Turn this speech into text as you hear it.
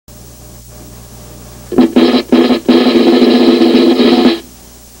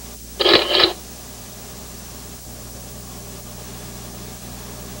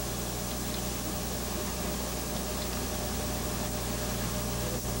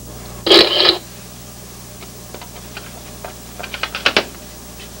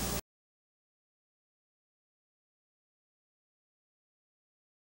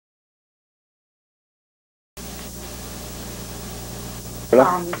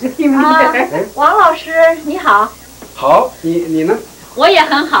王老师你好。好，你呢？我也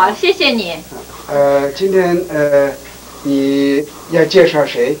很好，谢谢你。今天你要介绍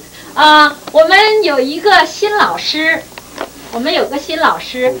谁？我们有一个新老师，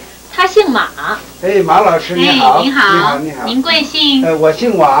他姓马。哎，马老师你好。您好。你好。您贵姓？我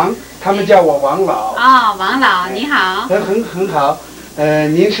姓王，他们叫我王老。哦，王老，你好。很好。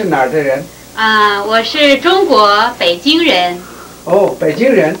您是哪儿的人？我是中国北京人。哦，北京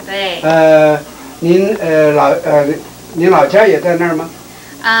人。对。您老家也在那儿吗？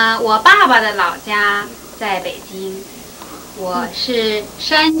我爸爸的老家在北京，我是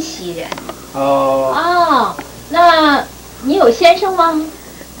山西人。哦，那你有先生吗？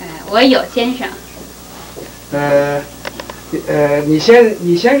我有先生。你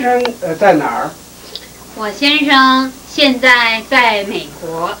先生在哪儿？我先生现在在美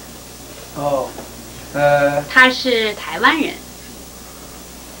国。哦，他是台湾人。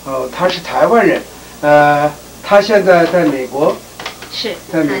哦，他是台湾人。他现在在美国。是，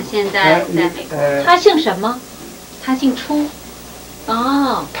他现在在美国。他姓什么？他姓初。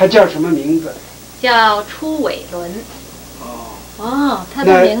哦。他叫什么名字？叫初伟伦。哦，他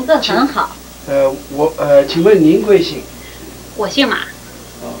的名字很好。请问您贵姓？我姓马。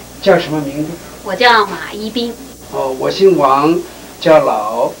哦，叫什么名字？我叫马一斌。哦，我姓王，叫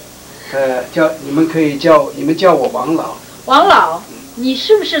老。你们叫我王老。王老，你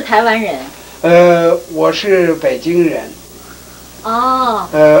是不是台湾人？我是北京人。哦。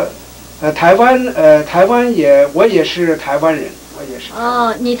台湾我也是台湾人，我也是。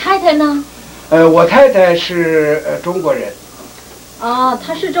哦，你太太呢？我太太是中国人。哦，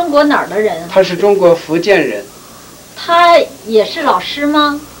她是中国哪儿的人？她是中国福建人。她也是老师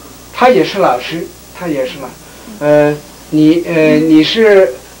吗？她也是老师，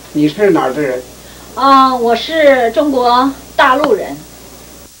你是哪儿的人？我是中国大陆人。